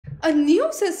a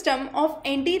new system of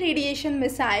anti-radiation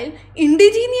missile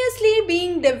indigenously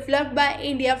being developed by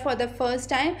India for the first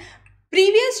time.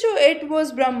 Previous to it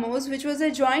was BRAHMOS, which was a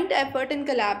joint effort in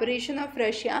collaboration of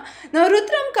Russia. Now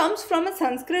Rudram comes from a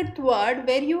Sanskrit word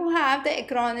where you have the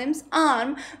acronyms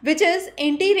ARM, which is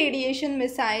anti-radiation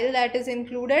missile, that is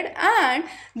included, and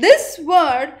this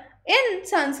word in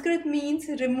Sanskrit means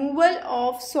removal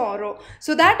of sorrow.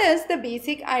 So that is the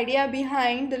basic idea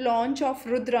behind the launch of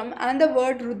Rudram and the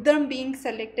word Rudram being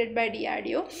selected by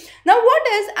DRDO. Now what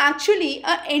is actually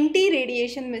an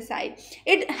anti-radiation missile?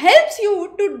 It helps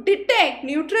you to detect,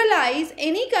 neutralize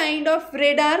any kind of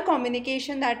radar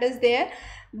communication that is there,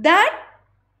 that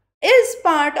is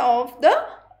part of the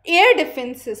air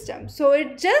defense system. So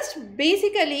it just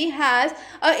basically has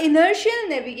a inertial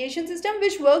navigation system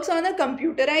which works on a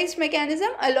computerized mechanism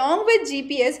along with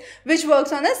GPS, which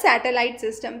works on a satellite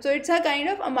system. So it's a kind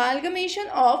of amalgamation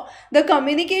of the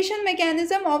communication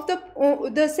mechanism of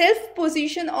the self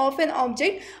position of an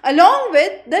object along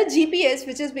with the GPS,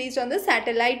 which is based on the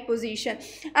satellite position.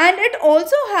 And it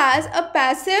also has a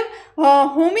passive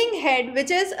homing head, which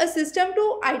is a system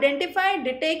to identify,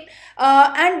 detect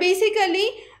and basically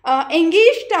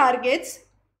engage targets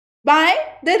by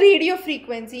the radio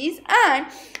frequencies, and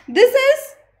this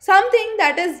is something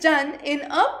that is done in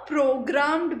a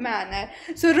programmed manner.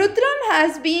 So Rudram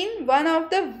has been one of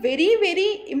the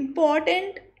very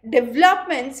important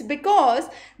developments because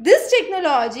this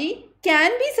technology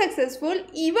can be successful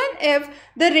even if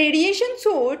the radiation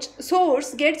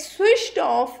source gets switched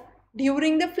off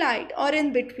during the flight or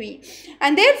in between,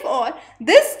 and therefore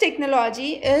this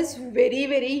technology is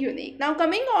very unique. Now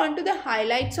coming on to the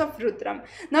highlights of Rudram.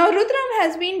 Now Rudram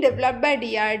has been developed by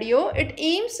DRDO.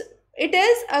 It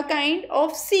is a kind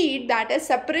of seed, that is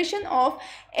suppression of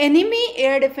enemy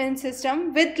air defense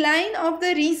system with line of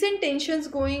the recent tensions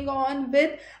going on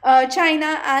with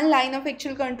China and line of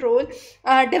actual control.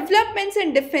 Developments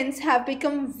in defense have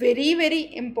become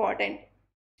very important.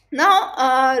 Now,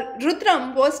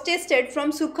 Rudram was tested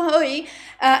from Sukhoi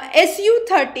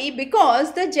Su-30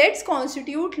 because the jets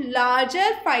constitute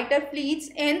larger fighter fleets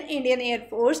in Indian Air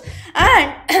Force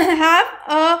and have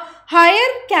a higher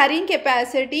carrying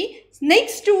capacity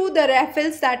next to the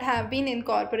Rafales that have been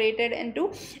incorporated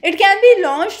into. It can be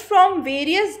launched from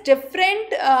various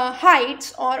different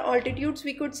heights or altitudes,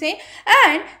 we could say,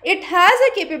 and it has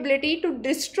a capability to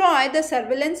destroy the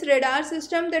surveillance radar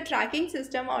system, the tracking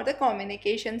system or the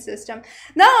communication system.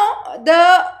 Now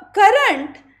the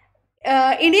current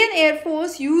Indian Air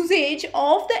Force usage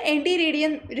of the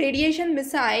anti-radiation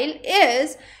missile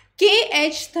is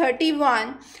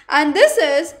KH-31, and this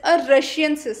is a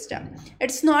Russian system.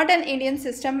 It's not an Indian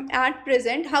system at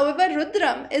present. However,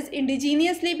 Rudram is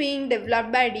indigenously being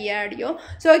developed by DRDO.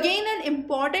 So again, an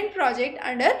important project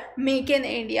under Make in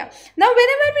India. Now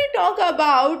whenever we talk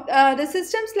about the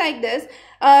systems like this,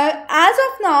 as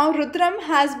of now Rudram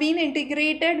has been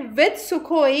integrated with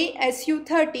Sukhoi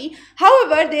Su-30.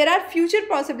 However, there are future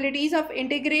possibilities of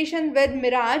integration with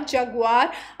Mirage,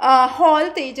 Jaguar, Hall,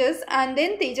 Tejas and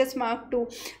then Tejas Mark II.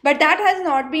 But that has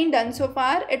not been done so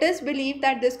far. It is believed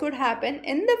that this could happen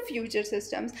in the future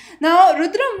systems. Now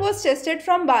Rudram was tested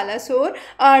from Balasore.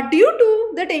 Due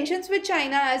to the tensions with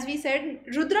China, as we said,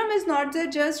 Rudram is not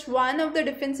just one of the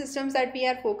defense systems that we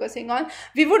are focusing on.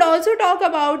 We would also talk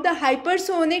about the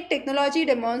Hypersonic technology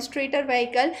demonstrator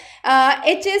vehicle,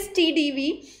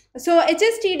 HSTDV. So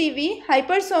HSTDV,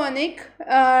 Hypersonic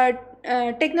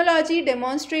technology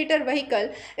demonstrator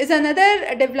vehicle, is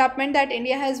another development that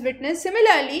India has witnessed.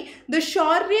 Similarly, the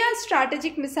Sharia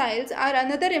strategic missiles are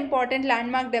another important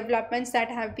landmark developments that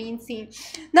have been seen.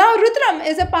 Now Rudram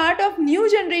is a part of new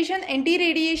generation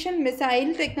anti-radiation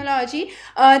missile technology.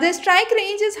 The strike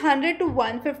range is 100 to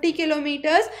 150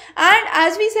 kilometers, and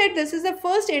as we said, this is the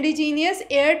first indigenous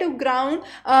air to ground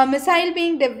missile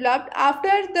being developed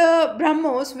after the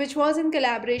BRAHMOS, which was in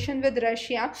collaboration with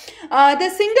Russia. The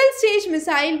single stage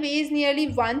missile weighs nearly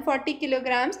 140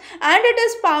 kilograms and it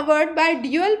is powered by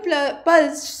dual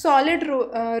pulsed solid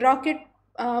rocket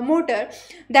motor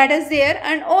that is there,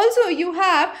 and also you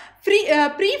have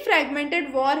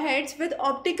pre-fragmented warheads with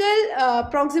optical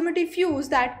proximity fuse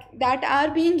that are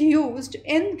being used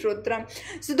in Rudram.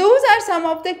 So those are some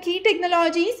of the key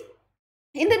technologies.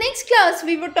 In the next class,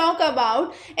 we will talk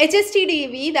about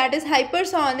HSTDV, that is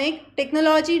Hypersonic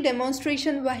technology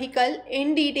demonstration vehicle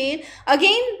in detail.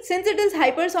 Again, since it is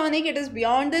hypersonic, it is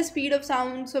beyond the speed of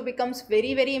sound, so becomes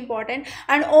very important.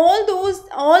 And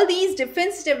all these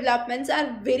defense developments are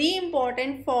very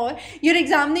important for your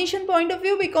examination point of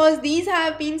view, because these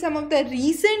have been some of the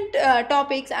recent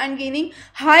topics and gaining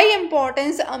high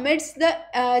importance amidst the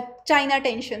China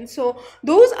tension. So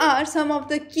those are some of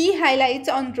the key highlights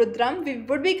on Rudram. We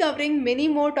would be covering many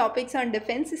more topics on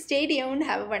defense. Stay tuned.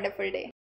 Have a wonderful day.